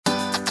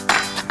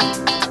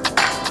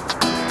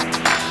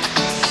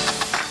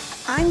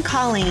I'm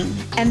Colleen,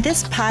 and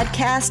this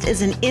podcast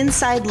is an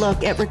inside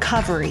look at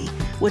recovery,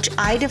 which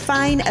I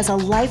define as a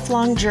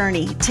lifelong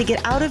journey to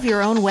get out of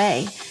your own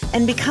way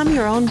and become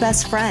your own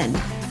best friend.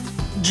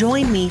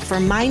 Join me for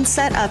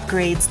mindset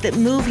upgrades that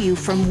move you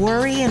from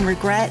worry and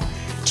regret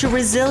to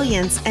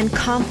resilience and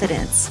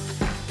confidence.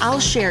 I'll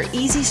share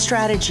easy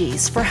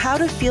strategies for how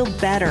to feel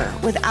better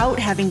without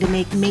having to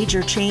make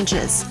major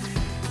changes.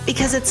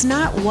 Because it's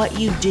not what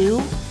you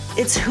do,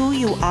 it's who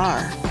you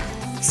are.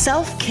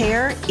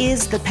 Self-care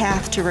is the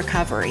path to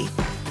recovery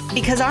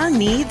because our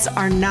needs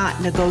are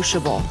not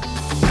negotiable.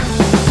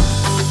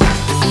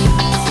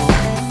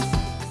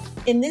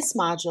 In this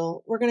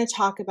module, we're going to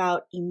talk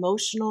about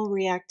emotional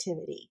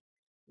reactivity,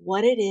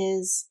 what it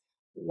is,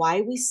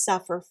 why we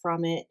suffer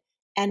from it,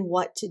 and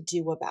what to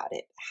do about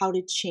it, how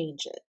to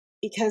change it.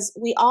 Because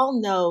we all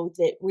know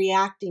that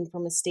reacting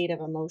from a state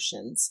of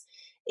emotions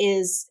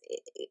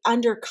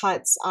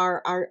undercuts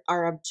our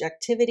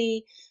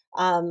objectivity,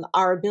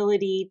 our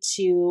ability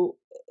to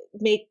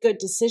make good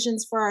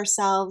decisions for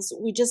ourselves.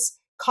 We just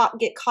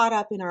get caught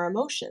up in our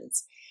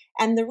emotions.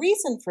 And the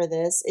reason for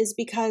this is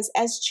because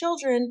as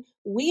children,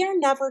 we are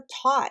never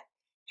taught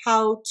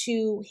how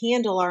to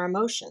handle our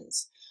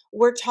emotions.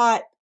 We're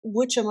taught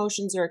which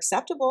emotions are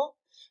acceptable.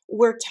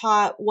 We're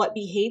taught what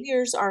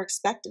behaviors are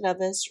expected of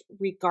us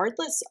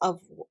regardless of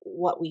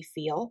what we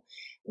feel.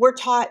 We're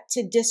taught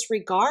to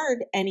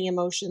disregard any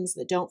emotions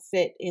that don't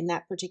fit in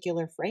that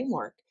particular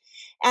framework.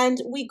 And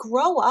we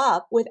grow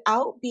up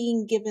without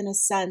being given a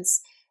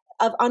sense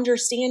of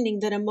understanding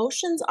that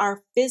emotions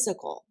are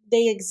physical.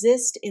 They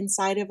exist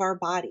inside of our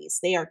bodies.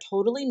 They are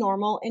totally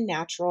normal and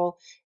natural,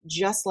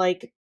 just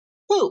like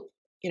poop.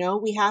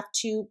 We have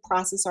to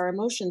process our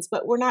emotions,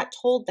 but we're not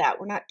told that.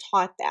 We're not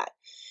taught that.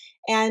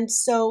 And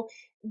so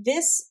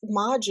this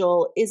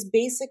module is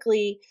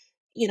basically,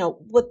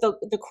 what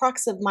the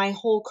crux of my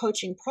whole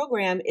coaching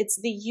program. It's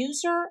the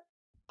user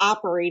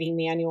operating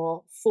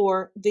manual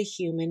for the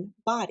human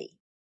body.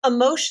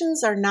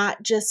 Emotions are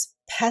not just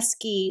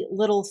pesky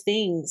little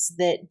things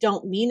that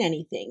don't mean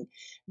anything.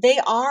 They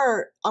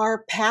are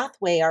our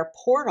pathway, our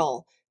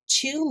portal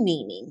to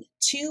meaning,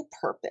 to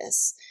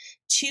purpose,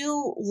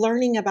 to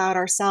learning about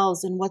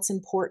ourselves and what's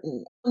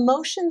important.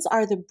 Emotions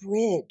are the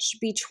bridge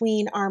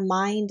between our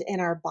mind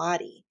and our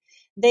body.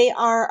 They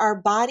are our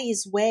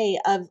body's way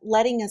of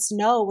letting us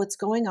know what's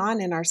going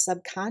on in our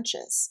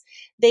subconscious.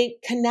 They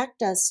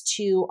connect us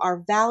to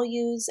our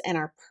values and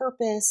our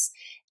purpose,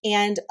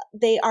 and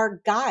they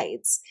are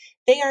guides.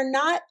 They are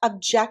not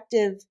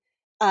objective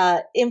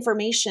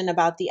information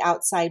about the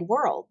outside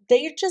world.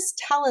 They just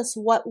tell us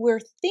what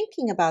we're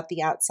thinking about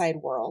the outside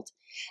world.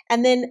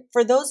 And then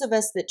for those of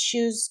us that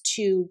choose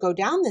to go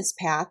down this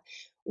path,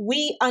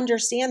 we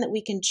understand that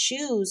we can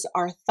choose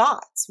our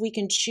thoughts. We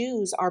can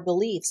choose our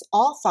beliefs,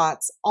 all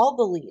thoughts, all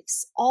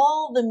beliefs,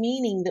 all the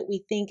meaning that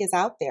we think is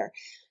out there.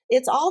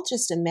 It's all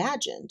just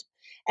imagined.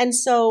 And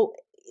so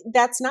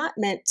that's not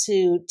meant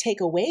to take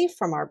away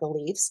from our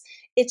beliefs.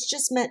 It's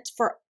just meant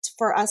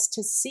for us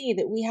to see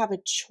that we have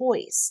a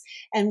choice.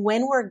 And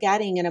when we're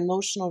getting an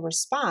emotional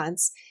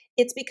response,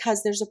 it's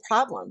because there's a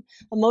problem.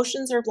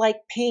 Emotions are like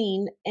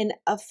pain and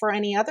for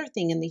any other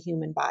thing in the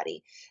human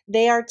body.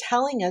 They are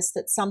telling us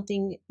that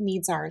something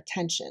needs our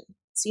attention.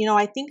 So,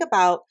 I think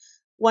about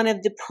one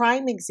of the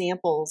prime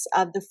examples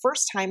of the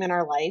first time in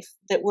our life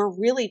that we're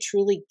really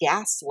truly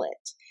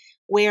gaslit,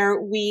 where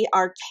we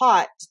are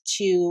taught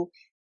to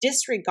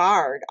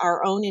disregard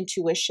our own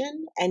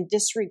intuition and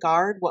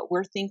disregard what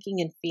we're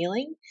thinking and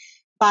feeling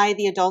by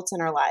the adults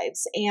in our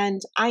lives.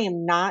 And I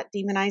am not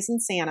demonizing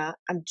Santa.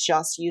 I'm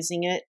just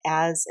using it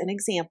as an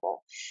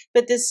example.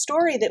 But this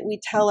story that we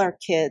tell our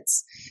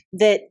kids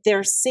that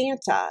they're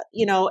Santa,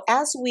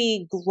 as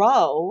we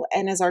grow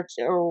and as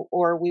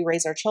or we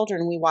raise our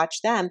children, we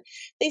watch them,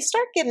 they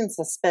start getting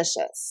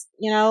suspicious,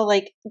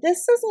 like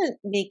this isn't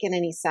making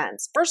any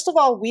sense. First of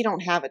all, we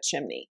don't have a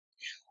chimney.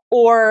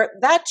 Or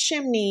that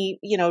chimney,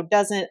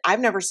 I've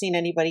never seen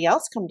anybody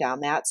else come down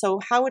that. So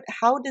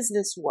how does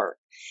this work?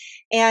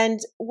 And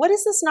what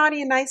is this naughty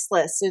and nice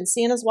list? And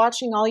Santa's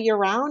watching all year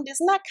round?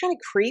 Isn't that kind of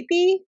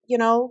creepy?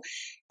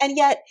 And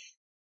yet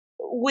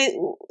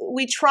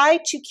we try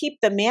to keep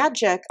the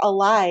magic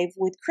alive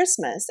with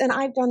Christmas. And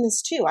I've done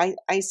this too.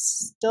 I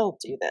still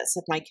do this.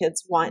 If my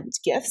kids want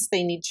gifts,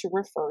 they need to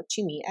refer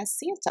to me as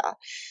Santa.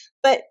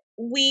 But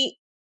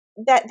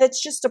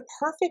that's just a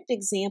perfect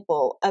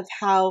example of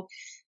how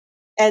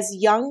as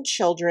young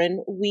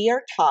children, we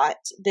are taught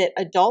that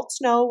adults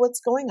know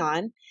what's going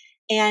on,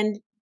 and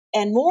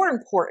more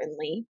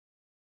importantly,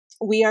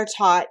 we are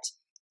taught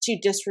to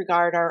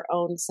disregard our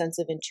own sense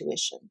of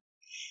intuition.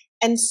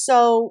 And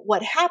so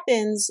what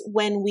happens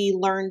when we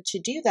learn to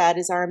do that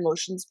is our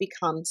emotions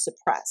become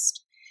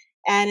suppressed.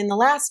 And in the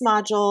last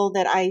module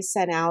that I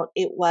sent out,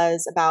 it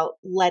was about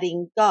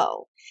letting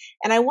go.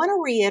 And I want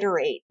to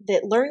reiterate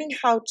that learning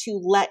how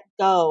to let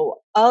go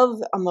of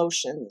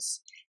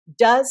emotions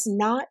does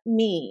not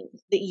mean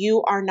that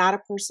you are not a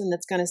person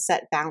that's going to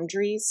set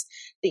boundaries,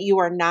 that you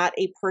are not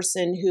a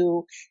person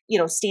who,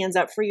 stands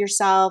up for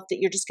yourself, that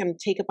you're just going to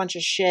take a bunch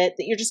of shit,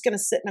 that you're just going to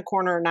sit in a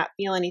corner and not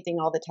feel anything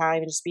all the time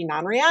and just be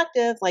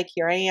non-reactive, like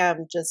here I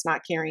am, just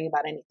not caring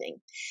about anything.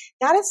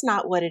 That is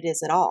not what it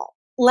is at all.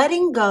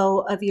 Letting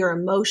go of your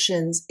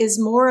emotions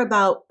is more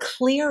about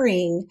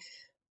clearing,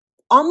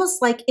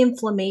 almost like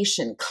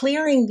inflammation,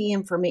 clearing the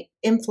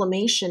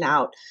inflammation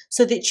out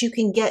so that you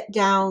can get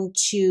down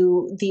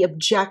to the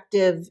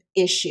objective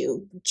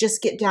issue,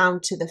 just get down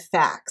to the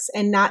facts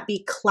and not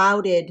be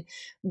clouded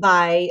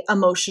by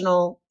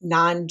emotional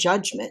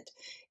non-judgment.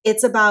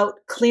 It's about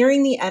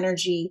clearing the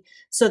energy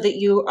so that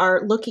you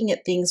are looking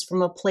at things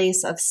from a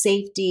place of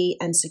safety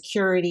and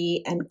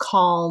security and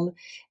calm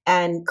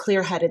and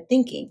clear-headed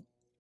thinking.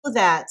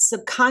 That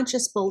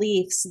subconscious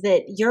beliefs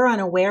that you're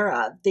unaware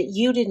of, that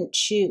you didn't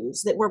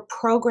choose, that were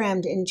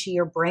programmed into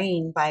your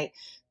brain by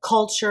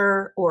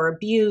culture or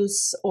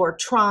abuse or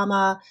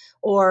trauma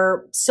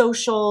or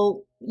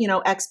social,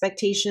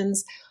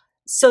 expectations,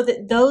 so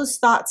that those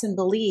thoughts and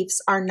beliefs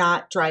are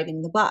not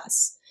driving the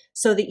bus.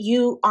 So that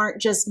you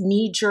aren't just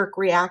knee-jerk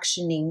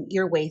reactioning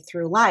your way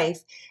through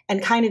life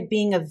and kind of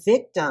being a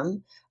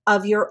victim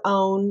of your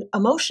own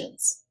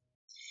emotions.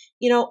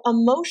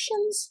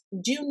 Emotions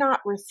do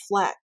not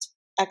reflect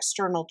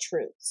external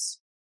truths.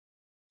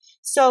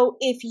 So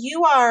if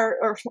you are,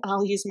 or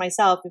I'll use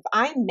myself, if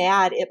I'm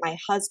mad at my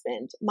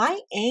husband, my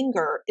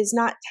anger is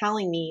not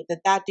telling me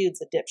that that dude's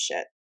a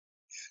dipshit,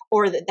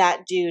 or that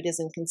that dude is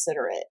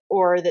inconsiderate,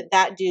 or that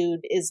that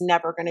dude is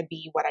never going to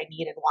be what I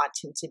need and want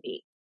him to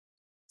be.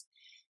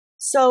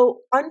 So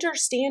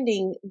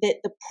understanding that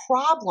the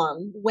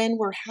problem when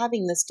we're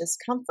having this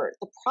discomfort,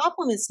 the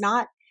problem is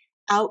not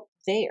out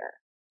there.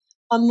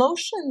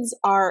 Emotions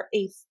are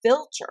a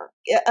filter.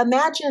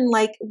 Imagine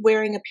like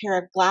wearing a pair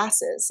of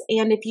glasses.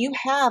 And if you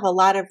have a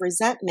lot of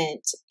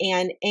resentment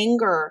and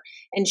anger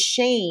and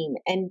shame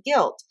and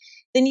guilt,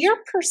 then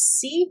you're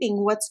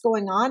perceiving what's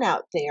going on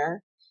out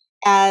there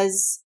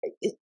as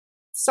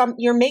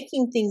you're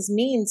making things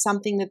mean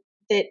something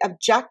that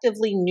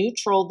objectively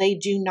neutral they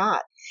do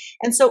not.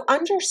 And so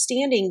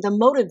understanding the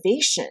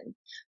motivation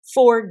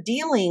for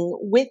dealing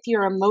with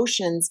your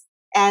emotions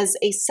as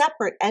a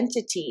separate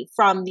entity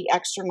from the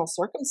external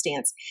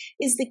circumstance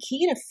is the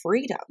key to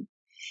freedom.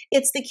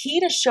 It's the key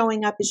to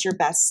showing up as your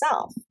best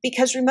self.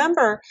 Because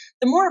remember,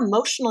 the more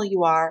emotional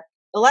you are,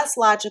 the less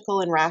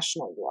logical and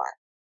rational you are,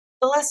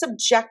 the less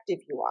objective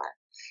you are,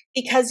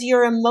 because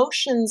your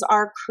emotions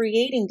are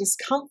creating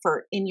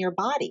discomfort in your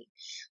body.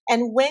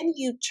 And when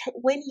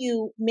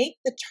you make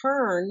the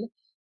turn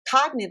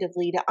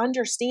cognitively to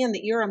understand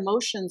that your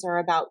emotions are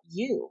about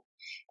you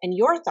and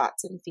your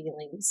thoughts and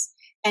feelings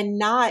and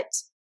not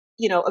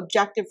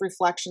objective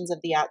reflections of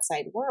the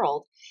outside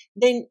world,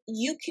 then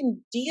you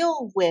can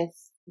deal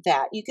with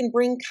that. You can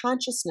bring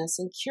consciousness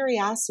and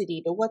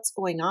curiosity to what's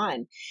going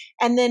on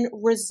and then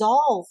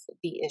resolve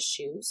the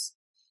issues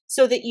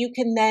so that you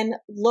can then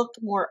look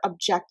more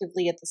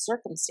objectively at the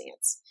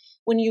circumstance.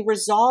 When you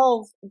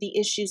resolve the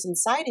issues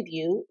inside of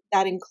you,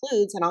 that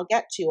includes, and I'll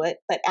get to it,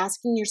 but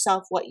asking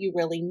yourself what you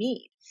really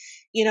need.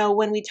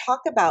 When we talk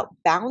about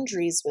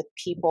boundaries with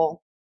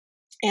people,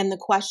 and the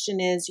question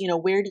is,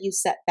 where do you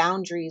set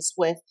boundaries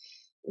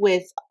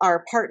with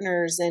our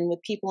partners and with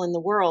people in the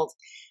world?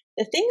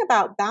 The thing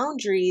about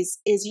boundaries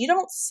is you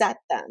don't set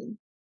them.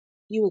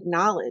 You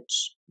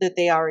acknowledge that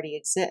they already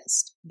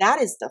exist. That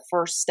is the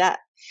first step.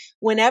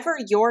 Whenever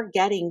you're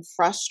getting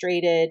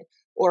frustrated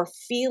or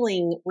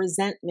feeling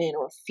resentment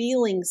or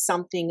feeling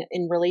something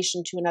in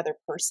relation to another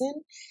person,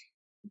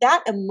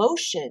 that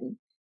emotion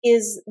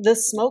is the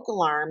smoke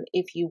alarm,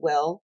 if you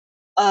will,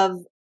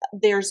 of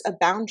there's a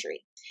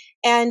boundary.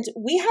 And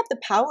we have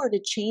the power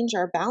to change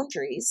our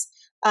boundaries.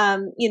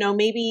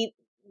 Maybe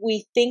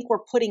we think we're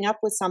putting up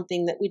with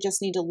something that we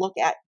just need to look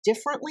at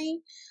differently.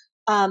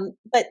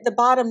 But the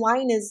bottom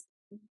line is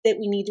that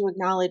we need to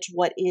acknowledge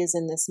what is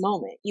in this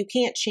moment. You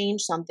can't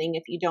change something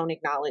if you don't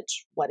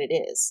acknowledge what it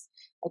is.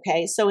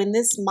 Okay, so in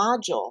this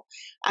module,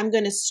 I'm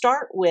going to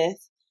start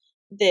with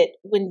that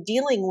when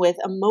dealing with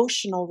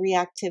emotional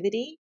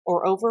reactivity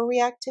or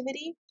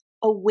overreactivity,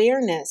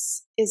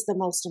 awareness is the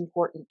most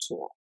important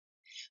tool.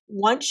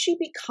 Once you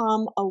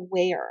become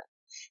aware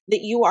that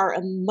you are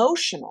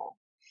emotional,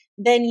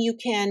 then you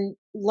can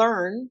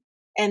learn,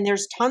 and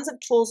there's tons of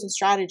tools and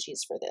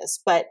strategies for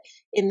this, but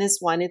in this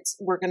one,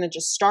 we're going to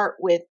just start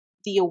with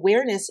the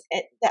awareness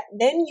that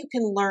then you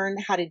can learn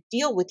how to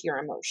deal with your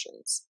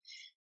emotions.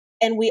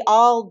 And we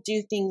all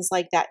do things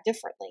like that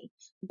differently,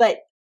 but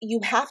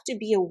you have to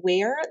be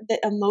aware that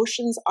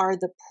emotions are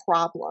the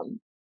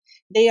problem.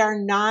 They are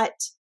not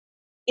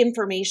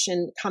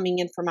information coming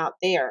in from out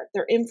there.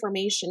 They're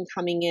information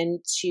coming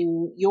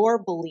into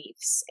your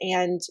beliefs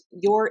and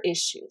your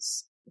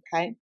issues.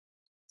 Okay.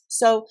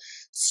 So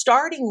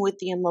starting with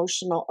the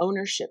emotional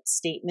ownership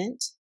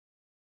statement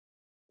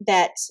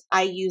that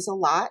I use a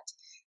lot,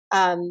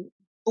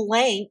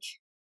 blank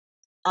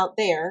out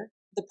there,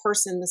 the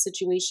person, the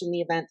situation,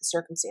 the event, the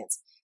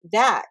circumstance,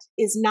 that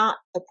is not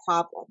the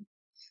problem.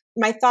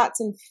 My thoughts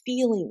and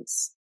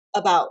feelings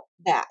about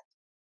that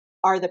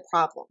are the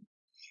problem.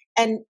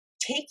 And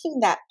taking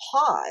that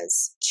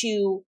pause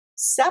to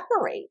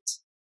separate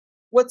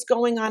what's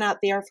going on out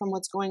there from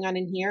what's going on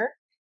in here,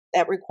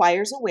 that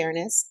requires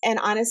awareness. And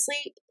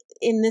honestly,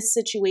 in this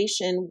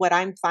situation, what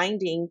I'm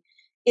finding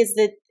is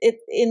that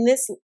in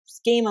this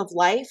game of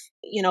life,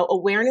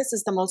 awareness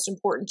is the most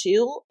important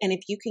tool. And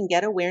if you can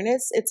get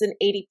awareness, it's an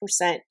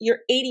 80%, you're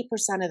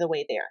 80% of the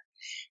way there.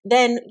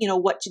 Then,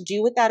 what to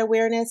do with that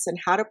awareness and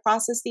how to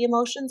process the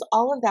emotions,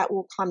 all of that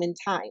will come in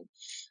time.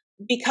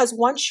 Because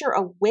once you're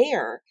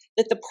aware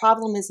that the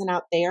problem isn't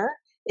out there,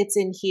 it's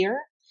in here,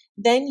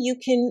 then you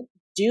can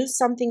do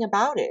something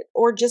about it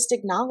or just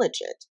acknowledge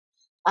it,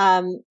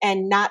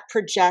 and not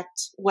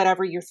project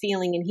whatever you're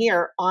feeling in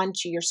here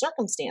onto your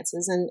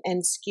circumstances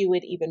and skew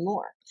it even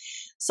more.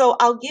 So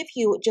I'll give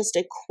you just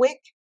a quick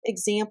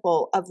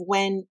example of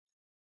when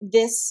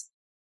this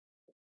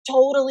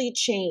totally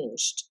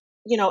changed.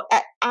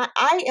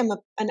 I am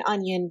an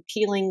onion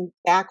peeling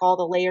back all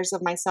the layers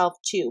of myself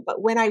too.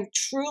 But when I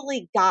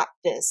truly got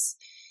this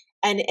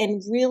and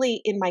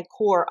really in my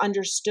core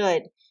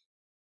understood,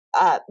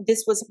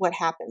 this was what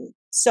happened.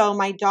 So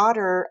my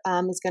daughter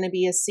is going to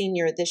be a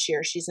senior this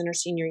year. She's in her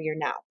senior year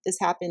now. This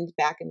happened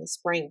back in the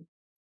spring.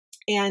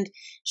 And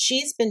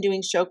she's been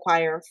doing show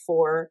choir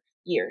for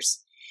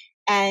years.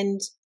 And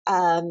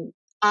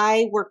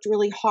I worked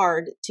really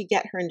hard to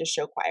get her into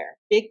show choir.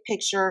 Big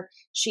picture,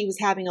 she was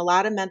having a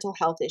lot of mental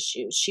health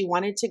issues. She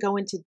wanted to go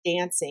into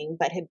dancing,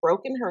 but had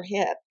broken her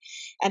hip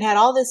and had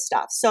all this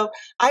stuff. So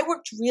I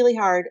worked really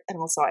hard. And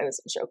also I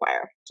was in show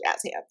choir,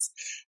 jazz hands.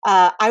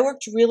 I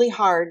worked really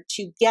hard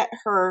to get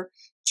her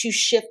to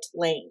shift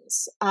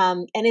lanes.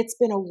 And it's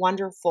been a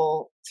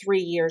wonderful 3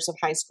 years of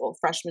high school,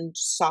 freshman,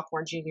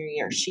 sophomore, junior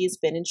year. She's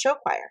been in show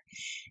choir.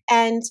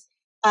 And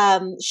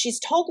she's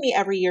told me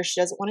every year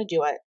she doesn't want to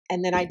do it.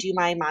 And then I do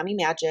my mommy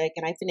magic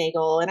and I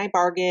finagle and I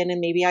bargain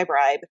and maybe I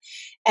bribe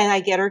and I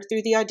get her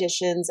through the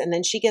auditions and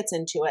then she gets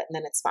into it and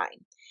then it's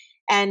fine.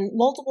 And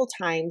multiple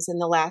times in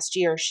the last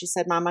year, she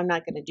said, Mom, I'm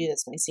not going to do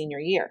this my senior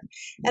year.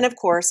 And of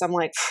course, I'm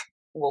like,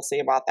 we'll see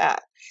about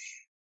that.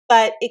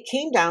 But it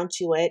came down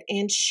to it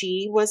and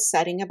she was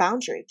setting a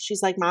boundary.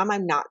 She's like, Mom,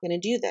 I'm not going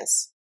to do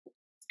this.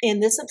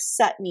 And this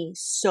upset me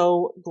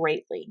so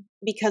greatly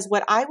because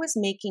what I was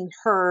making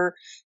her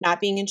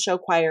not being in show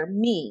choir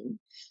mean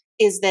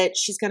is that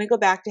she's going to go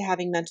back to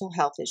having mental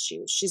health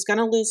issues. She's going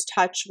to lose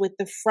touch with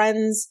the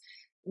friends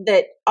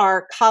that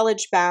are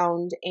college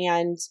bound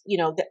and,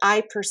 that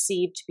I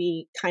perceive to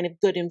be kind of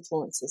good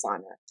influences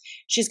on her.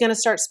 She's going to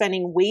start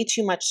spending way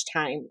too much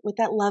time with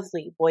that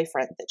lovely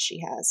boyfriend that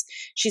she has.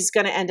 She's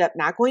going to end up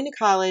not going to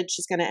college.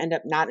 She's going to end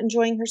up not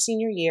enjoying her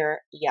senior year,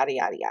 yada,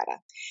 yada, yada.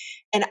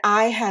 And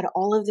I had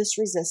all of this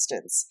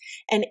resistance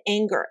and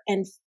anger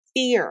and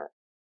fear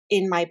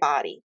in my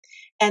body.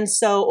 And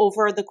so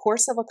over the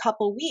course of a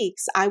couple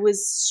weeks, I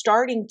was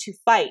starting to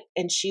fight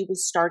and she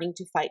was starting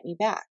to fight me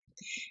back.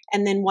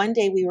 And then one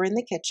day we were in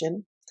the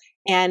kitchen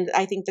and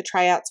I think the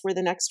tryouts were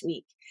the next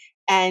week.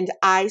 And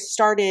I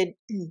started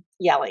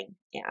yelling.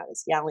 Yeah, I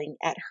was yelling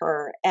at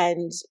her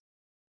and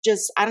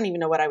just, I don't even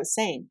know what I was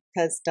saying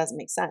because it doesn't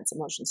make sense.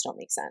 Emotions don't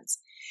make sense.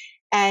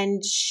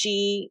 And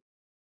she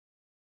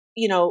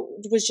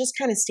was just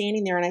kind of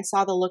standing there and I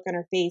saw the look on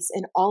her face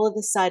and all of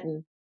a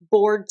sudden,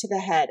 bored to the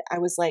head, I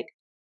was like,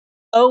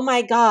 oh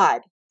my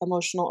God,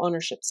 emotional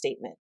ownership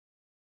statement.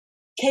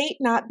 Kate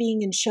not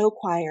being in show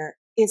choir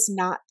is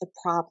not the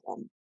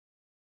problem.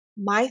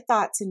 My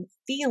thoughts and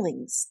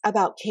feelings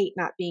about Kate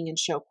not being in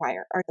show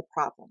choir are the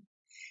problem.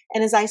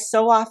 And as I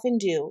so often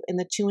do in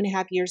the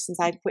 2.5 years since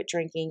I quit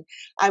drinking,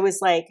 I was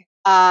like,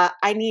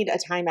 I need a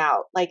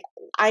timeout. Like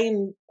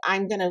I'm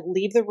going to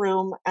leave the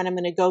room and I'm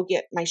going to go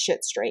get my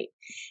shit straight.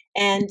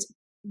 And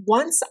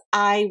once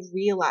I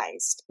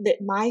realized that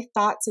my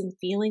thoughts and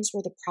feelings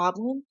were the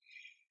problem,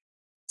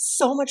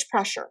 so much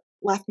pressure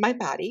left my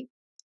body.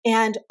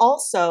 And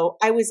also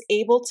I was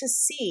able to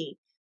see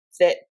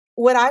that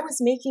what I was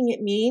making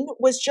it mean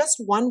was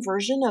just one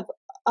version of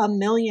a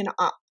million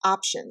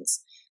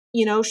options.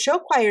 Show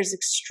choir is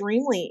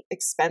extremely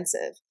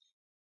expensive.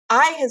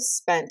 I have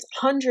spent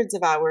hundreds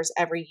of hours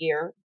every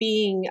year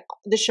being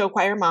the show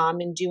choir mom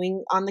and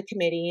doing on the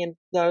committee and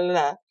blah, blah,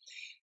 blah.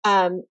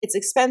 It's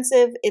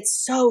expensive.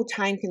 It's so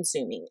time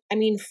consuming. I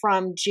mean,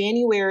 from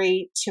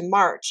January to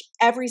March,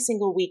 every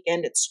single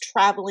weekend, it's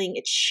traveling,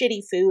 it's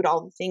shitty food,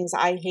 all the things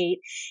I hate.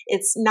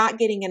 It's not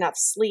getting enough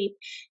sleep.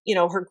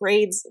 Her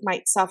grades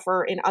might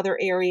suffer in other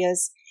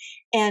areas.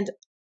 And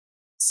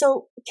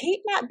so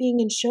Kate not being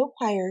in show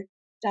choir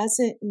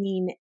doesn't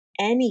mean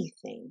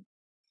anything.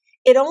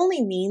 It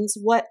only means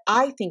what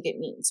I think it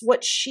means,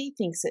 what she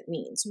thinks it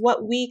means,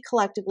 what we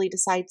collectively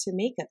decide to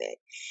make of it.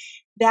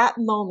 That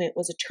moment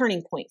was a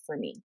turning point for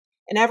me.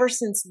 And ever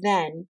since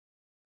then,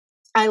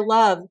 I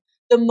love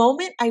the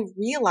moment I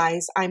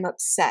realize I'm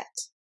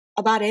upset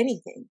about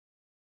anything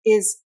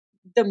is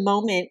the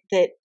moment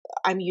that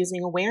I'm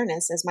using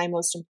awareness as my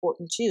most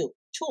important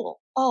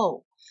tool.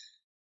 Oh,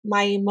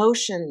 my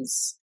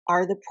emotions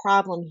are the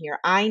problem here.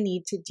 I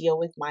need to deal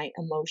with my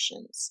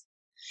emotions.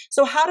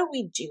 So how do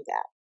we do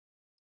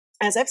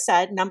that? As I've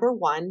said, number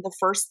one, the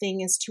first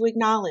thing is to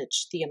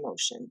acknowledge the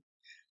emotion.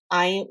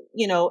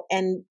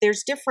 And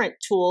there's different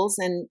tools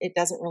and it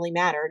doesn't really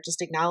matter.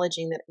 Just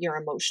acknowledging that you're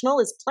emotional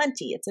is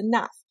plenty. It's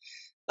enough.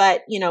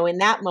 But, in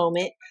that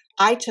moment,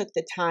 I took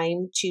the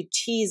time to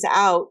tease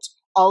out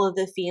all of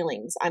the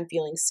feelings. I'm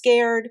feeling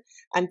scared.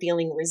 I'm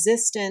feeling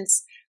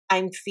resistance.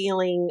 I'm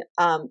feeling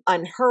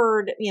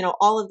unheard,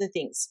 all of the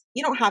things.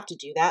 You don't have to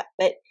do that,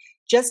 but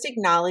just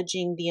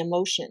acknowledging the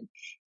emotion.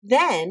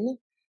 Then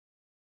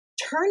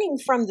turning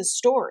from the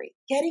story,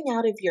 getting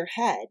out of your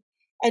head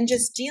and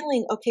just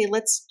dealing, okay,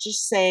 let's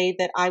just say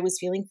that I was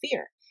feeling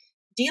fear,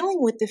 dealing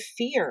with the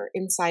fear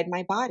inside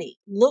my body,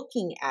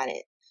 looking at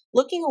it,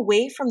 looking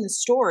away from the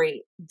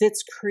story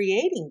that's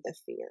creating the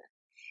fear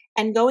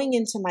and going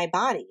into my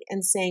body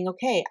and saying,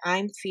 okay,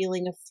 I'm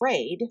feeling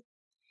afraid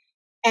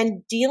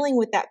and dealing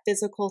with that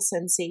physical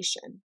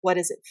sensation. What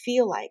does it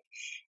feel like?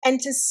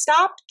 And to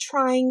stop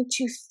trying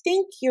to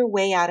think your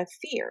way out of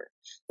fear.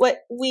 What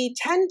we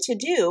tend to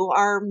do,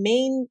 our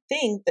main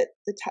thing that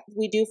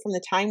we do from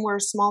the time we're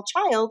a small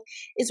child,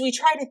 is we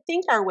try to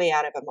think our way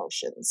out of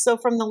emotions. So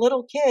from the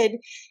little kid,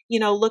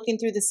 looking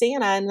through the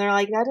Santa and they're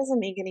like, that doesn't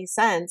make any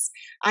sense.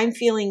 I'm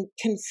feeling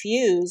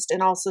confused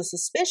and also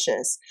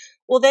suspicious.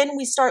 Well, then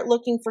we start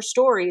looking for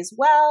stories.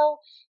 Well,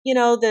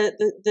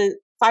 the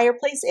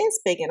fireplace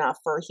is big enough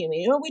for a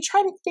human. We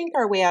try to think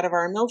our way out of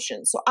our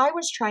emotions. So I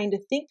was trying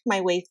to think my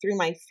way through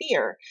my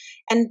fear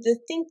and to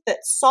think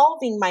that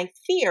solving my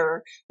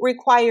fear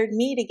required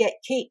me to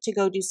get Kate to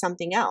go do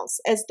something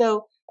else,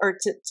 or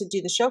to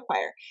do the show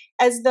choir,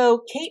 as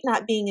though Kate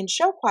not being in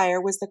show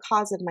choir was the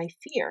cause of my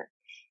fear.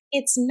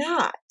 It's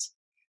not.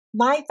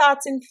 My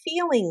thoughts and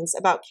feelings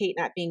about Kate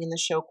not being in the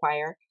show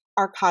choir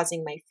are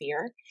causing my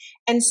fear.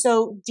 And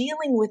so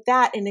dealing with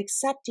that and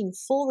accepting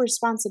full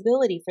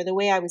responsibility for the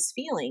way I was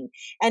feeling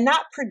and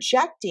not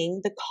projecting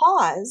the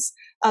cause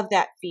of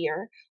that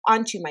fear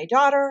onto my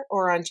daughter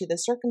or onto the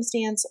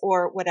circumstance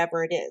or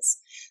whatever it is.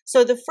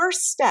 So the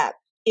first step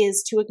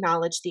is to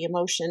acknowledge the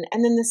emotion.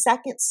 And then the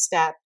second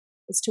step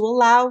is to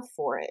allow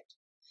for it.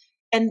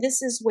 And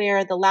this is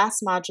where the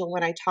last module,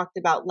 when I talked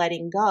about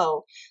letting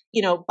go,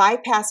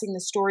 bypassing the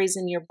stories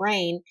in your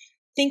brain,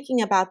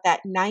 thinking about that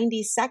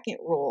 90-second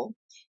rule,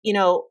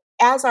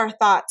 as our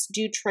thoughts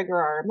do trigger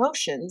our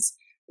emotions,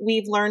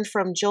 we've learned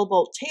from Jill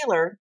Bolt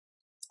Taylor,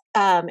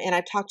 and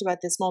I've talked about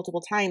this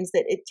multiple times,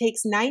 that it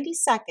takes 90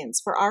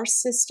 seconds for our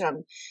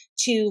system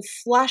to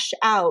flush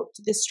out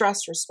the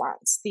stress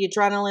response, the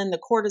adrenaline, the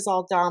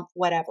cortisol dump,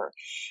 whatever.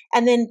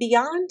 And then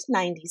beyond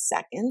 90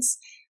 seconds,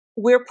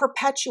 we're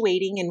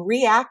perpetuating and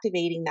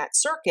reactivating that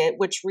circuit,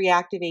 which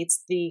reactivates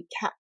the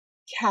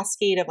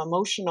cascade of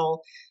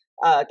emotional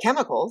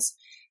chemicals.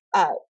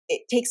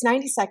 It takes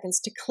 90 seconds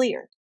to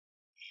clear.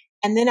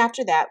 And then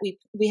after that,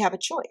 we have a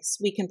choice.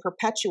 We can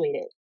perpetuate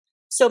it.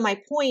 So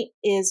my point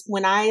is,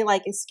 when I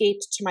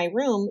escaped to my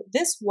room,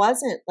 this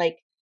wasn't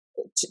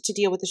to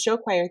deal with the show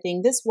choir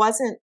thing. This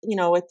wasn't, a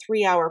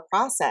 3-hour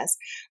process.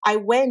 I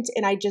went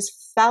and I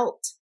just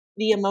felt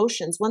the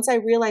emotions. Once I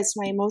realized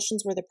my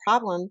emotions were the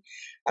problem,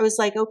 I was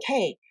like,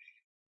 okay,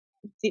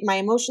 my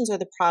emotions are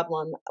the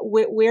problem.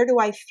 Where do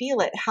I feel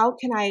it? How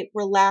can I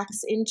relax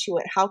into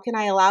it? How can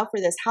I allow for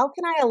this? How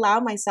can I allow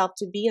myself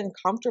to be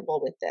uncomfortable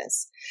with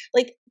this?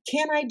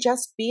 Can I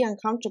just be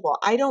uncomfortable?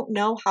 I don't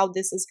know how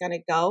this is going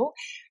to go.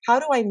 How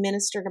do I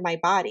minister to my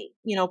body?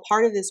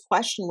 Part of this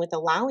question with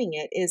allowing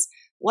it is,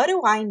 what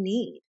do I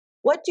need?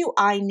 What do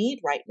I need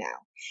right now?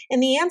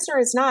 And the answer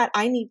is not,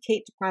 I need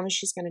Kate to promise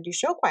she's going to do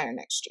show choir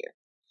next year.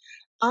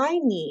 I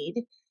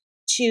need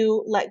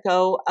to let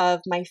go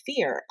of my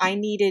fear. I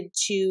needed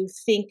to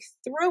think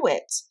through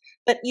it.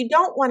 But you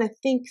don't want to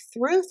think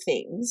through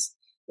things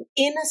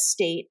in a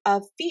state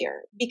of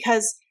fear,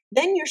 because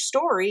then your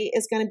story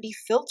is going to be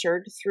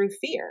filtered through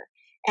fear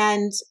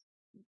and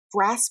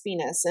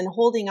graspiness and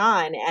holding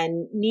on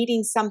and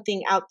needing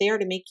something out there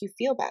to make you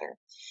feel better.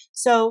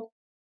 So,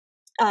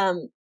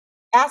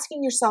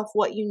 asking yourself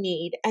what you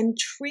need and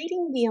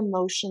treating the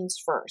emotions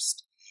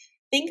first.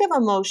 Think of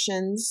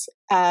emotions,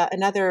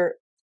 another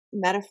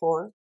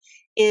metaphor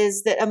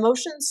is that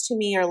emotions to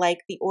me are like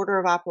the order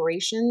of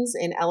operations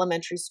in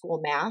elementary school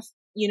math.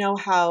 You know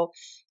how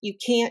you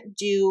can't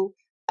do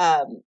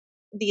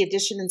the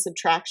addition and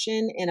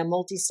subtraction in a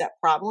multi-step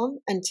problem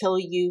until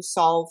you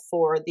solve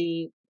for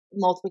the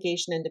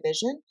multiplication and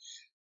division.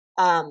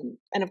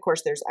 And of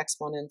course, there's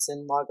exponents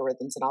and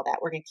logarithms and all that.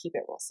 We're going to keep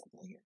it real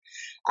simple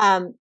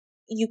here.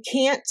 You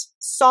can't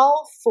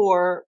solve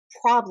for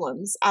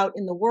problems out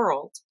in the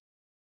world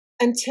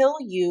until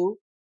you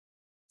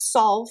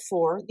solve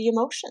for the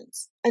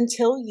emotions,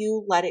 until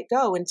you let it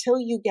go, until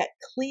you get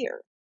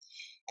clear.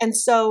 And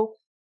so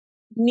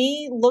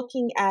me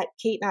looking at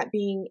Kate not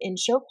being in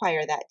show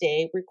choir that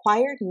day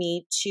required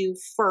me to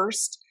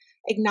first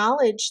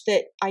acknowledge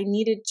that I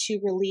needed to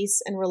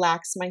release and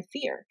relax my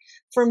fear.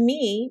 For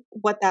me,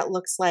 what that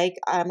looks like,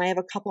 I have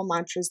a couple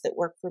mantras that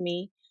work for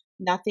me.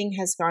 Nothing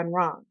has gone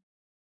wrong.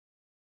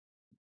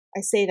 I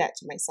say that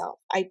to myself.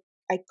 I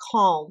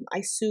calm,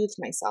 I soothe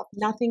myself.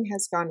 Nothing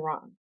has gone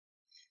wrong.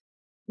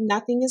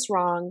 nothing is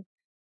wrong.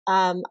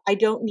 I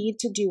don't need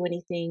to do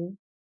anything.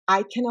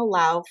 I can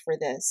allow for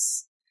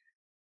this.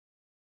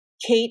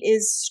 Kate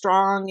is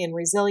strong and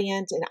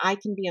resilient, and I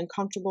can be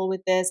uncomfortable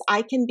with this.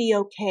 I can be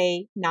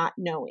okay not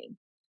knowing.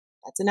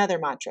 That's another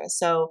mantra.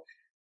 So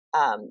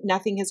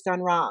nothing has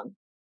gone wrong.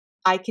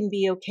 I can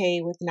be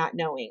okay with not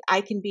knowing.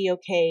 I can be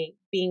okay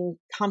being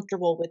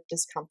comfortable with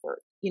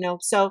discomfort.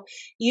 So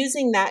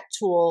using that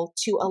tool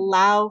to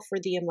allow for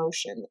the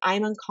emotion.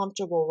 I'm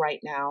uncomfortable right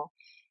now,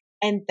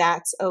 and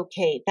that's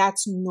okay.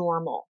 That's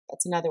normal.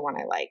 That's another one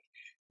I like.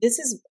 This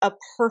is a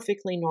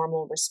perfectly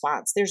normal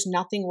response. There's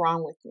nothing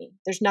wrong with me.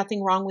 There's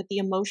nothing wrong with the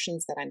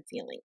emotions that I'm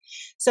feeling.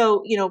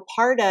 So,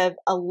 part of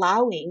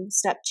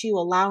step 2,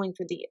 allowing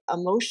for the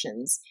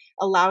emotions,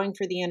 allowing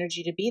for the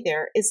energy to be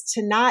there, is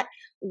to not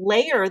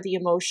layer the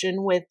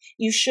emotion with,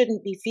 you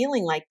shouldn't be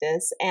feeling like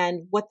this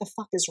and what the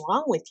fuck is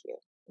wrong with you.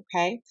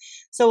 Okay.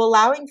 So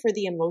allowing for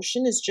the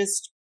emotion is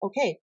just,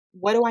 okay,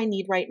 what do I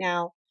need right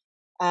now?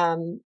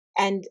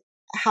 And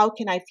how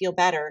can I feel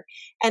better?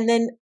 And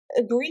then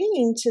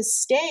agreeing to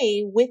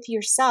stay with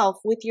yourself,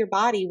 with your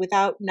body,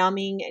 without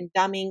numbing and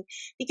dumbing.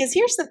 Because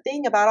here's the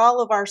thing about all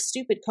of our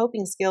stupid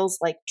coping skills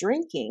like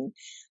drinking,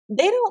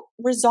 they don't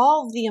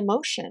resolve the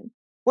emotion.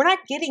 We're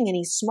not getting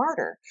any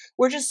smarter.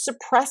 We're just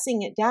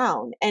suppressing it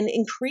down and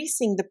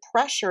increasing the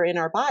pressure in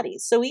our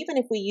bodies. So even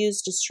if we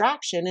use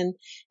distraction, and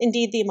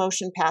indeed the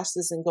emotion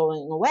passes and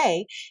going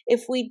away,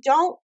 if we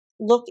don't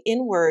look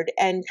inward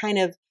and kind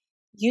of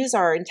use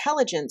our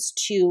intelligence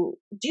to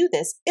do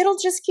this, it'll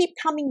just keep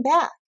coming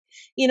back.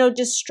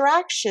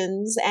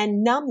 Distractions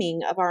and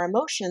numbing of our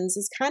emotions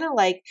is kind of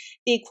like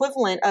the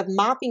equivalent of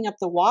mopping up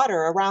the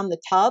water around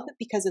the tub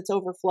because it's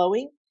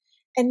overflowing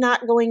and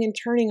not going and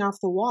turning off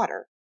the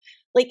water.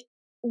 Like,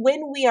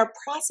 when we are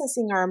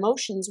processing our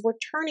emotions, we're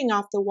turning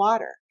off the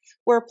water.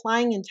 We're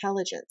applying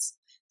intelligence.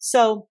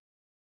 So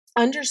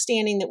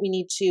understanding that we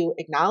need to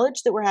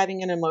acknowledge that we're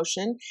having an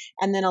emotion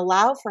and then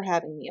allow for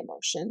having the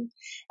emotion.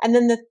 And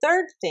then the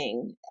third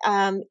thing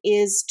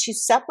is to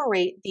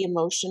separate the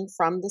emotion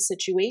from the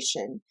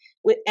situation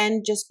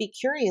and just be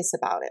curious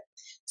about it.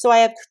 So I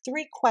have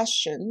 3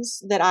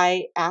 questions that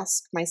I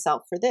ask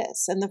myself for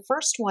this. And the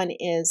first one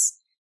is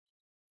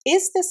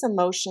this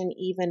emotion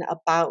even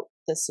about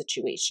the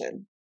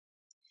situation?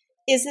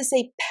 Is this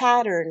a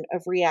pattern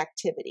of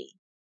reactivity?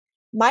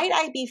 Might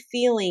I be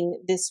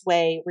feeling this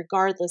way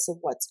regardless of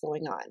what's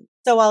going on?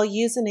 So I'll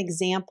use an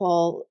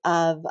example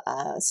of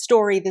a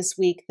story this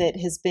week that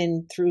has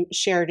been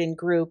shared in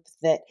group,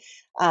 that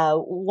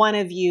one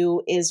of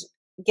you is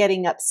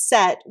getting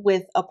upset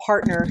with a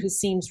partner who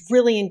seems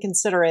really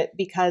inconsiderate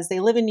because they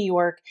live in New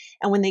York,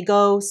 and when they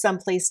go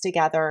someplace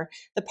together,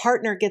 the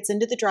partner gets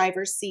into the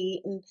driver's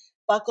seat and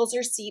buckles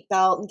her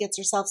seatbelt and gets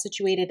herself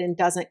situated and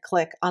doesn't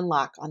click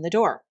unlock on the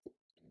door.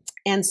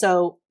 And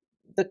so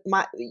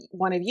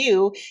one of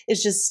you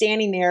is just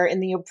standing there in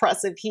the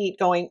oppressive heat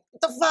going,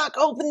 the fuck,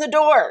 open the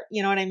door.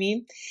 You know what I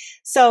mean?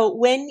 So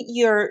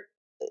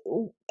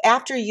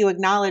after you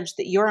acknowledge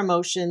that your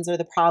emotions are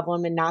the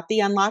problem and not the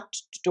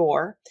unlocked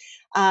door,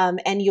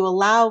 and you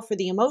allow for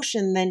the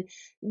emotion, then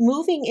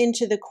moving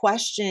into the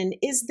question,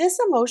 is this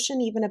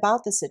emotion even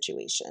about the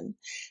situation?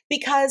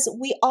 Because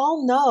we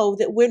all know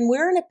that when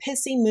we're in a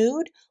pissy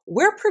mood,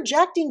 we're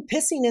projecting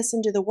pissiness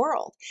into the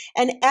world,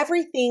 and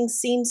everything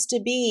seems to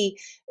be,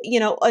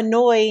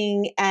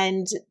 annoying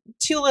and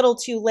too little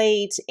too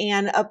late,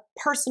 and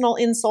personal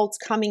insults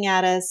coming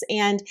at us,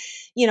 and,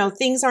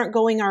 things aren't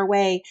going our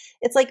way.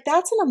 It's like,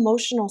 that's an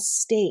emotional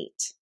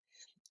state.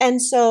 And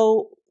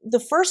so the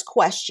first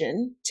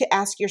question to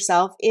ask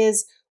yourself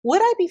is,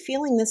 would I be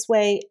feeling this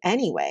way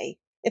anyway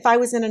if I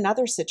was in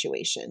another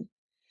situation?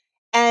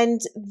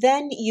 And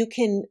then you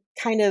can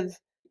kind of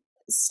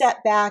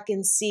step back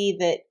and see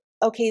that,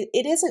 okay,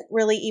 it isn't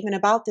really even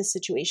about this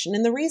situation.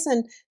 And the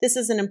reason this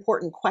is an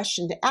important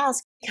question to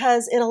ask,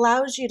 because it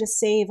allows you to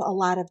save a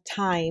lot of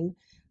time,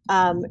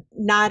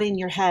 not in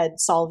your head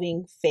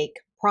solving fake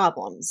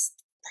problems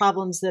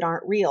that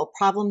aren't real,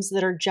 problems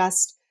that are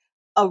just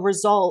a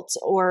result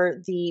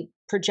or the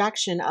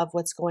projection of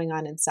what's going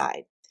on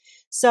inside.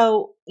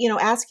 So,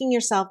 asking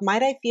yourself,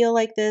 might I feel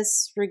like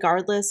this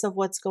regardless of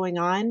what's going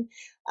on?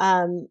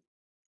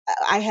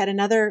 I had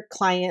another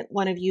client,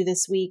 one of you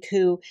this week,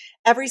 who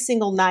every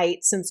single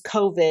night since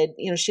COVID,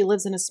 she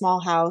lives in a small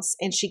house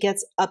and she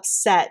gets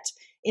upset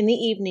in the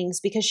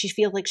evenings because she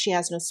feels like she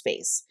has no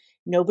space.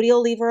 Nobody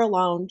will leave her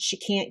alone. She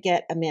can't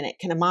get a minute.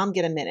 Can a mom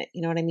get a minute?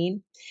 You know what I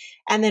mean?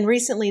 And then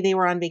recently they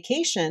were on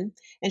vacation,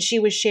 and she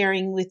was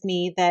sharing with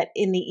me that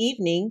in the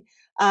evening,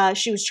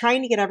 she was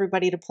trying to get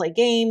everybody to play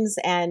games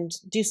and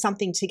do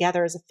something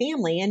together as a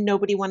family, and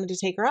nobody wanted to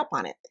take her up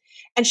on it.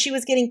 And she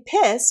was getting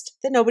pissed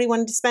that nobody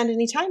wanted to spend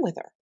any time with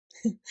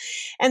her.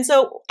 And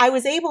so I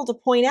was able to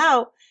point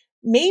out,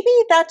 maybe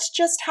that's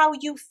just how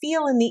you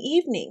feel in the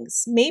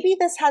evenings. Maybe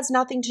this has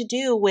nothing to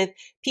do with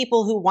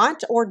people who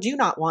want or do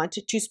not want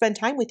to spend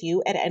time with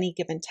you at any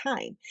given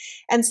time.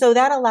 And so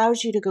that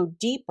allows you to go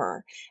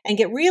deeper and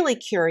get really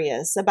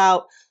curious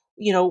about,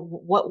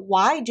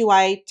 why do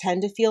I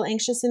tend to feel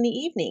anxious in the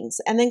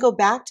evenings? And then go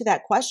back to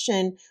that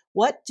question,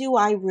 what do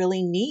I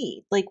really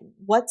need? Like,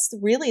 what's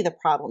really the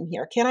problem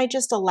here? Can I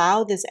just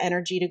allow this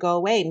energy to go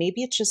away?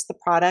 Maybe it's just the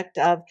product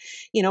of,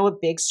 a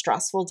big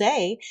stressful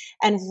day,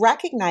 and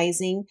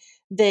recognizing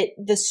that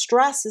the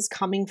stress is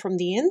coming from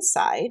the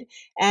inside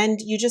and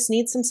you just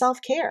need some self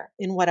care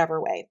in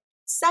whatever way.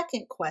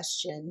 Second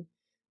question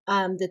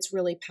that's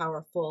really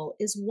powerful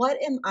is,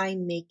 what am I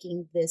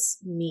making this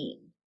mean?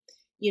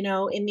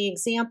 In the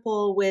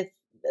example with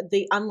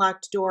the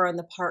unlocked door on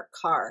the parked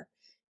car,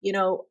 you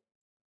know,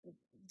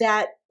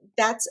 that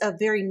that's a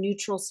very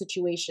neutral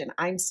situation.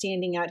 I'm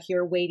standing out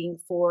here waiting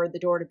for the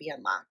door to be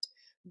unlocked.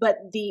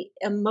 But the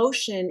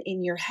emotion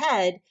in your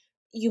head,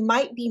 you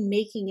might be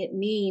making it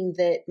mean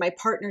that my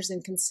partner's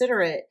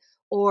inconsiderate,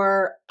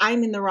 or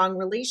I'm in the wrong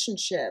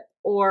relationship,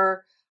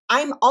 or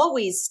I'm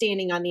always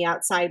standing on the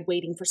outside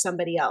waiting for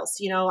somebody else.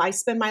 I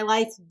spend my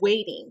life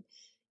waiting.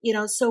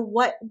 So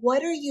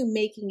what are you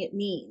making it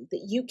mean?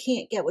 That you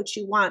can't get what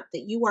you want,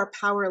 that you are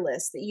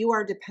powerless, that you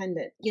are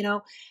dependent?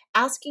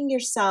 Asking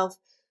yourself,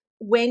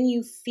 when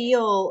you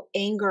feel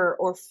anger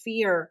or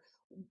fear,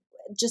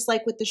 just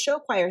like with the show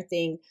choir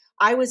thing,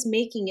 I was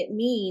making it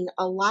mean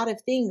a lot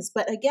of things.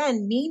 But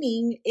again,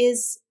 meaning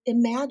is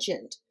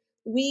imagined.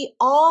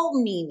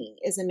 All meaning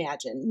is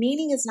imagined.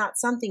 Meaning is not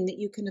something that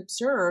you can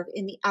observe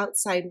in the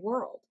outside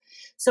world.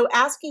 So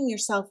asking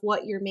yourself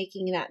what you're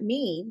making that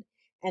mean,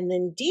 and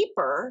then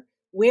deeper,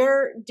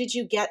 where did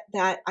you get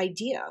that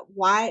idea?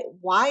 Why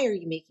are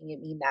you making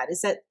it mean that?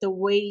 Is that the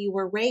way you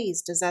were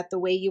raised? Is that the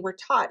way you were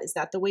taught? Is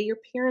that the way your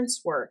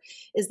parents were?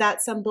 Is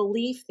that some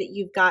belief that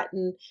you've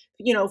gotten,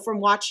 from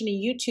watching a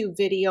YouTube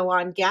video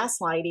on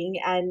gaslighting?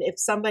 And if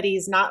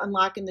somebody's not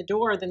unlocking the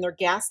door, then they're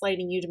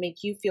gaslighting you to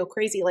make you feel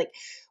crazy. Like,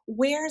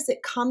 where is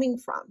it coming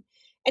from?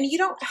 And you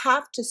don't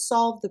have to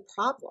solve the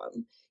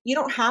problem. You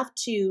don't have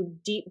to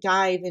deep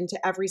dive into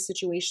every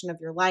situation of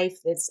your life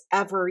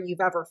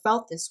you've ever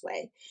felt this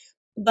way.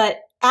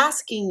 But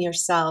asking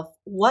yourself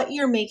what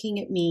you're making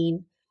it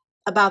mean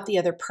about the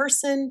other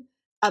person,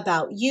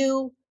 about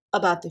you,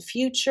 about the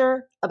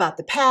future, about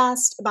the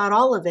past, about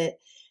all of it,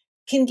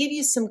 can give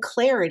you some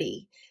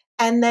clarity.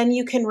 And then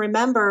you can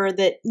remember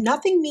that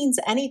nothing means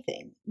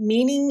anything.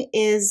 Meaning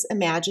is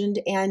imagined,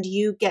 and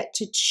you get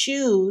to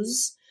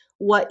choose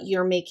what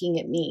you're making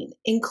it mean,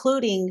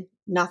 including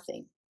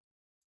nothing.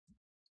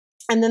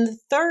 And then the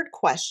third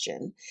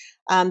question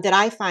that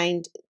I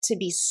find to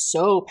be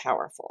so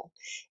powerful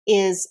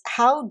is,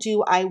 how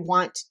do I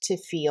want to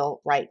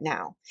feel right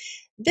now?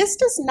 This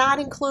does not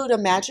include a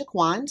magic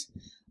wand,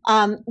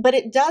 but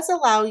it does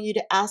allow you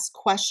to ask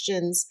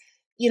questions.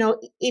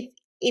 If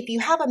you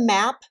have a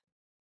map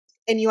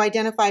and you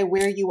identify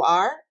where you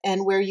are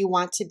and where you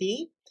want to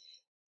be,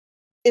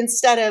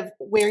 instead of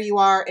where you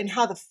are and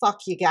how the fuck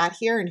you got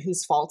here and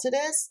whose fault it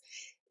is,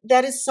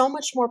 that is so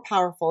much more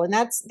powerful. And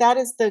that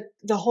is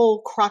the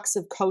whole crux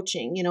of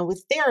coaching.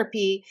 With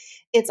therapy,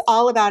 it's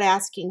all about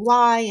asking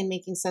why and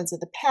making sense of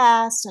the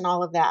past and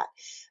all of that.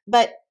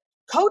 But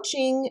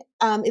coaching,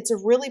 it's a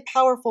really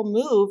powerful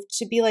move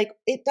to be like,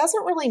 it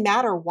doesn't really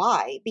matter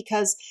why,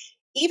 because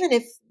even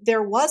if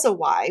there was a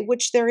why,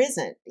 which there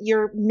isn't,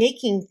 you're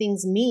making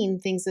things mean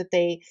things that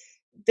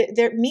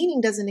their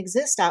meaning doesn't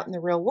exist out in the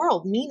real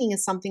world. Meaning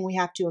is something we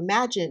have to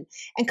imagine,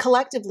 and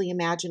collectively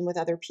imagine with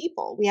other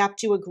people. We have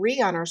to agree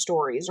on our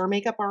stories or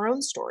make up our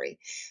own story.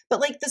 But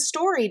like, the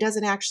story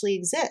doesn't actually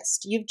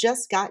exist. You've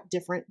just got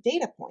different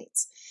data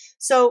points.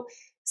 So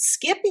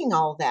skipping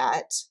all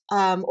that,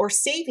 or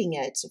saving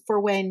it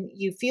for when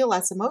you feel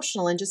less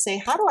emotional, and just say,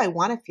 how do I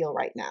want to feel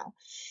right now?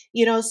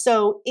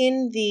 So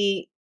in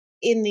the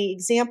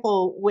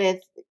example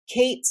with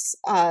Kate's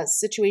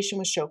situation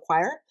with show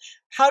choir,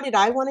 how did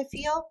I want to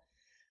feel?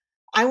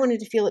 I wanted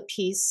to feel at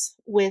peace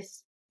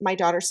with my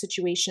daughter's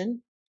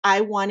situation.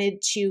 I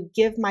wanted to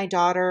give my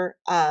daughter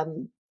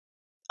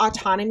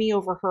autonomy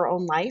over her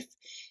own life,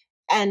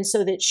 and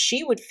so that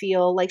she would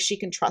feel like she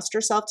can trust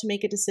herself to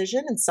make a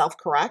decision and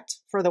self-correct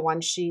for the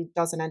one she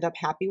doesn't end up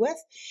happy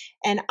with.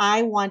 And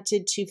I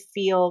wanted to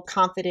feel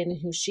confident in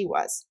who she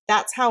was.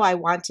 That's how I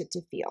wanted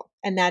to feel.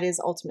 And that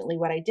is ultimately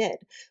what I did.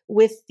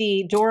 With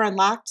the door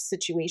unlocked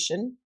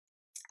situation,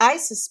 I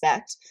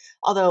suspect,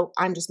 although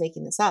I'm just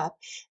making this up,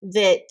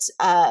 that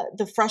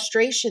the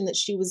frustration that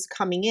she was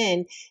coming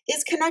in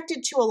is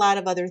connected to a lot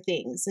of other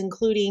things,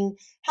 including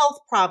health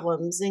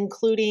problems,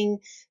 including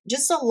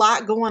just a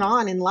lot going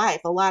on in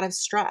life, a lot of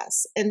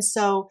stress. And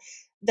so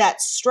that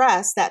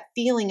stress, that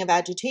feeling of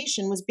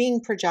agitation, was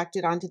being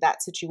projected onto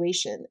that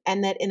situation.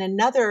 And that in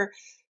another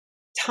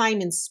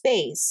time and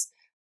space,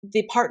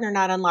 the partner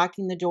not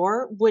unlocking the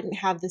door wouldn't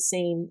have the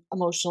same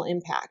emotional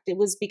impact. It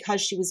was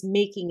because she was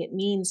making it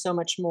mean so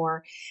much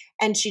more,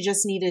 and she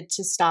just needed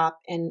to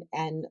stop and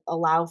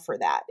allow for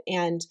that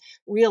and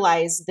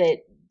realize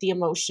that the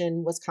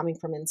emotion was coming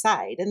from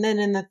inside. And then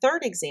in the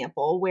third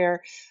example,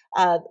 where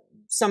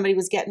somebody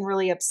was getting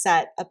really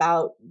upset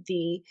about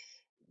the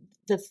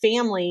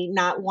family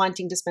not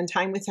wanting to spend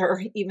time with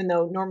her, even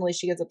though normally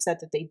she gets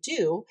upset that they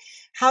do,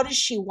 how does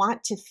she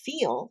want to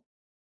feel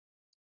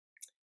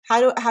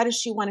How does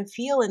she want to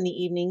feel in the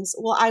evenings?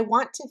 Well, I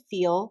want to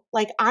feel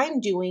like I'm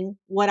doing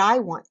what I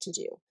want to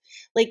do.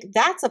 Like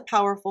that's a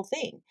powerful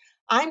thing.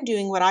 I'm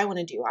doing what I want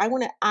to do.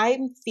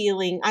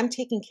 I'm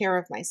taking care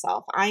of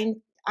myself.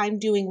 I'm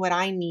doing what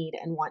I need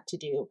and want to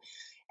do.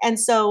 And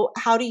so,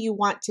 how do you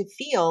want to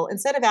feel?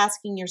 Instead of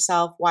asking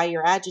yourself why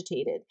you're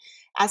agitated,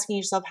 asking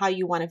yourself how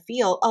you want to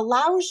feel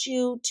allows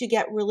you to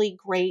get really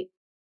great,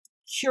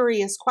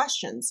 curious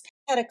questions.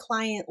 I had a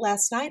client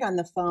last night on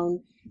the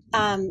phone,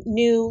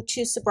 new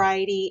to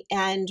sobriety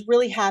and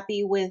really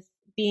happy with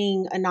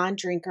being a non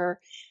drinker,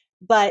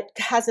 but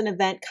has an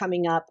event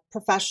coming up,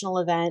 professional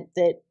event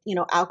that,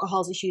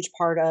 alcohol is a huge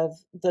part of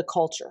the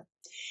culture.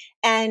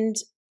 And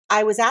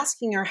I was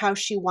asking her how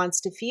she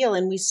wants to feel.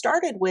 And we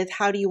started with,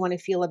 how do you want to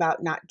feel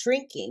about not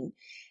drinking?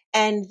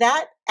 And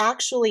that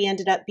actually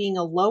ended up being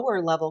a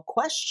lower level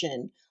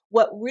question.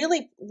 What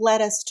really led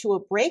us to a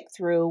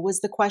breakthrough was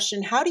the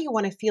question, how do you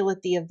want to feel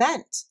at the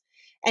event?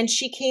 And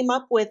she came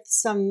up with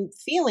some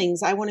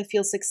feelings. I want to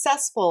feel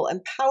successful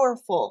and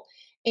powerful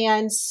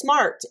and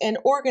smart and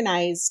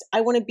organized. I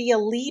want to be a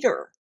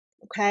leader.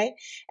 Okay.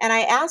 And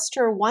I asked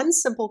her one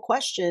simple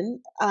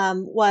question,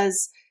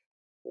 was,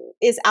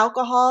 is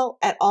alcohol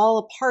at all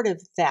a part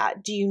of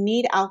that? Do you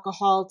need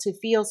alcohol to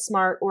feel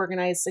smart,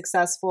 organized,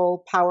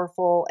 successful,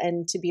 powerful,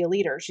 and to be a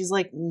leader? She's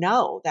like,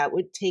 no, that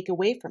would take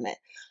away from it.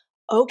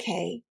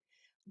 Okay,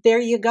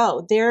 there you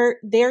go. There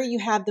you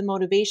have the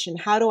motivation.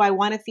 How do I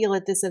want to feel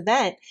at this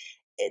event?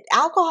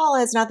 Alcohol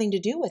has nothing to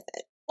do with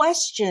it.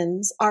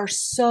 Questions are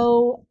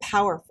so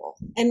powerful.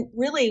 And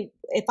really,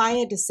 if I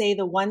had to say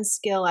the one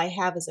skill I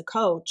have as a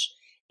coach,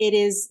 it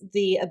is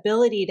the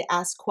ability to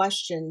ask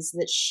questions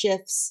that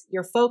shifts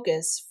your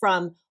focus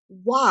from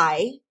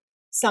why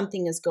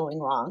something is going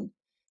wrong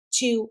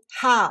to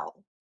how.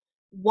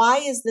 Why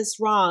is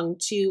this wrong?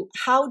 To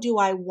how do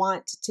I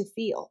want to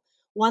feel?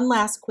 One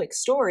last quick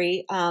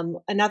story.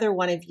 Another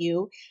one of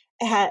you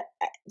had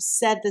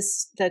said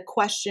the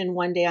question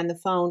one day on the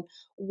phone,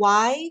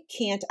 why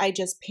can't I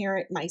just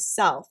parent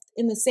myself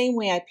in the same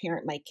way I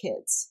parent my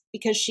kids?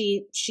 Because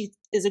she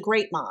is a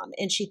great mom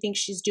and she thinks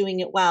she's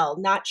doing it well,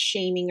 not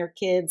shaming her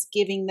kids,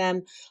 giving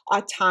them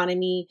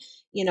autonomy,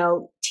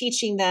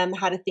 teaching them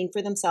how to think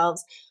for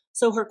themselves.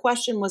 So her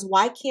question was,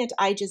 why can't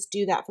I just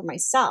do that for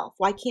myself?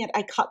 Why can't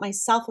I cut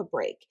myself a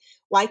break?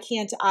 Why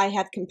can't I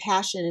have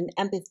compassion and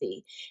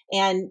empathy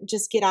and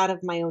just get out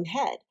of my own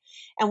head?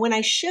 And when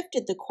I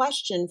shifted the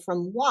question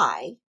from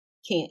why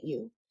can't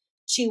you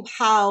to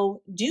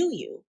how do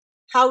you?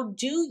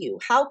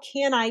 How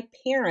can I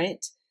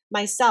parent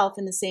myself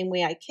in the same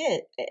way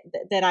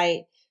that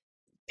I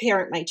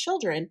parent my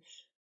children?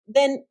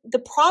 Then the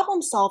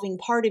problem solving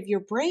part of your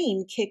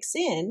brain kicks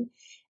in,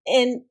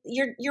 and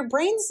your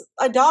brain's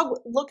a dog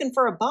looking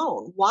for a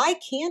bone. Why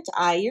can't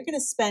I? You're going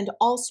to spend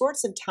all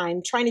sorts of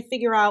time trying to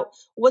figure out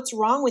what's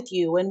wrong with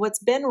you and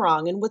what's been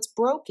wrong and what's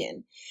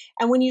broken.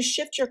 And when you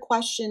shift your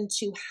question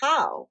to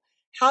how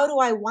do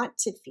I want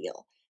to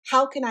feel?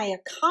 How can I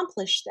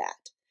accomplish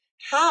that?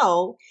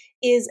 How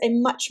is a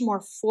much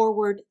more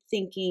forward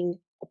thinking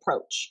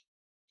approach.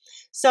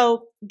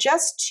 So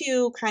just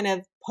to kind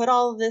of put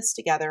all of this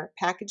together,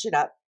 package it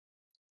up,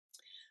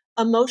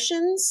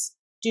 emotions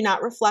do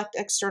not reflect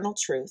external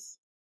truth.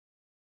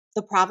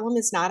 The problem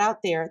is not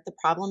out there. The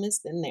problem is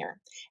in there.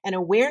 And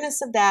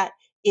awareness of that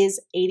is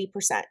 80%.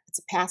 It's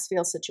a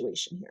pass-fail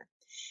situation here.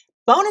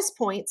 Bonus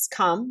points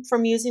come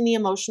from using the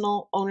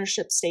emotional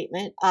ownership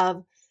statement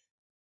of,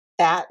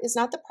 that is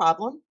not the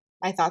problem.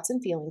 My thoughts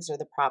and feelings are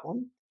the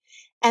problem.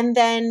 And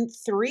then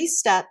 3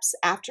 steps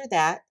after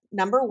that.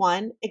 Number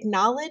 1,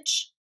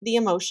 acknowledge the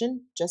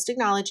emotion, just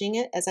acknowledging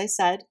it, as I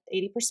said,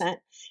 80%.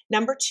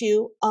 Number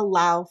 2,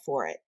 allow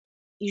for it.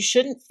 You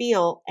shouldn't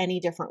feel any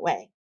different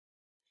way.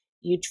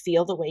 You'd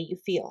feel the way you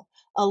feel,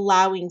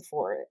 allowing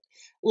for it,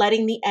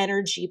 letting the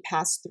energy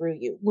pass through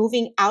you,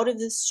 moving out of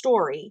this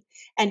story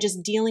and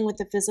just dealing with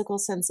the physical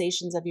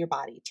sensations of your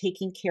body,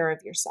 taking care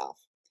of yourself.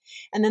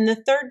 And then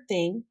the third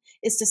thing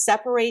is to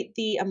separate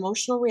the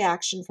emotional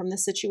reaction from the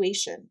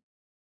situation.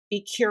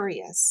 Be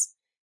curious.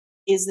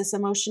 Is this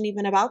emotion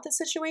even about the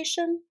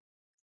situation?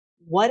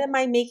 What am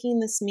I making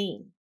this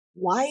mean?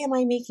 Why am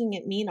I making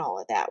it mean all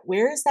of that?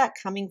 Where is that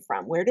coming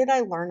from? Where did I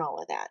learn all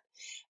of that?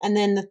 And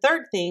then the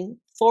third thing,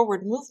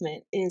 forward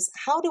movement, is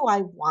how do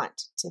I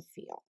want to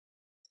feel?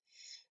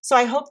 So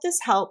I hope this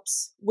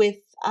helps with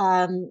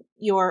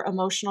your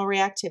emotional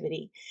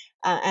reactivity.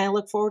 And I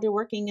look forward to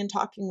working and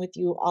talking with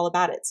you all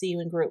about it. See you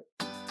in group.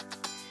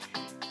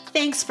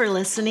 Thanks for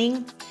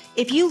listening.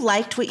 If you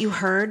liked what you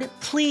heard,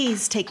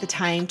 please take the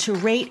time to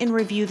rate and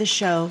review the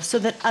show so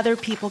that other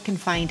people can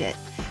find it.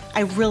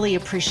 I really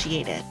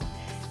appreciate it.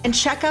 And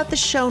check out the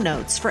show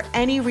notes for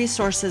any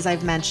resources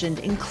I've mentioned,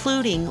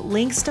 including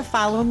links to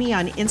follow me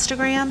on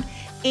Instagram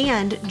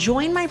and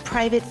join my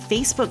private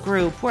Facebook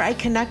group where I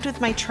connect with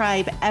my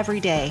tribe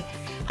every day.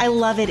 I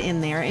love it in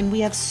there and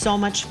we have so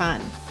much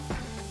fun.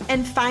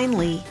 And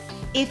finally,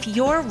 if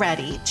you're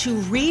ready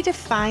to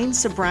redefine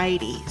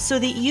sobriety so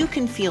that you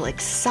can feel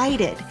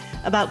excited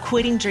about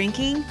quitting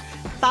drinking,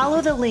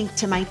 Follow the link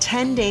to my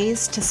 10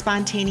 Days to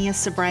Spontaneous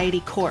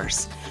Sobriety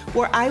course,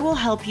 where I will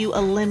help you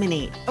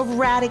eliminate,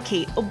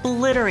 eradicate,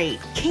 obliterate,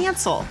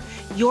 cancel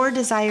your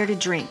desire to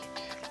drink.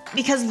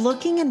 Because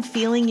looking and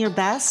feeling your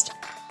best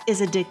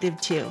is addictive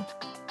too.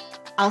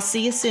 I'll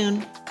see you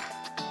soon.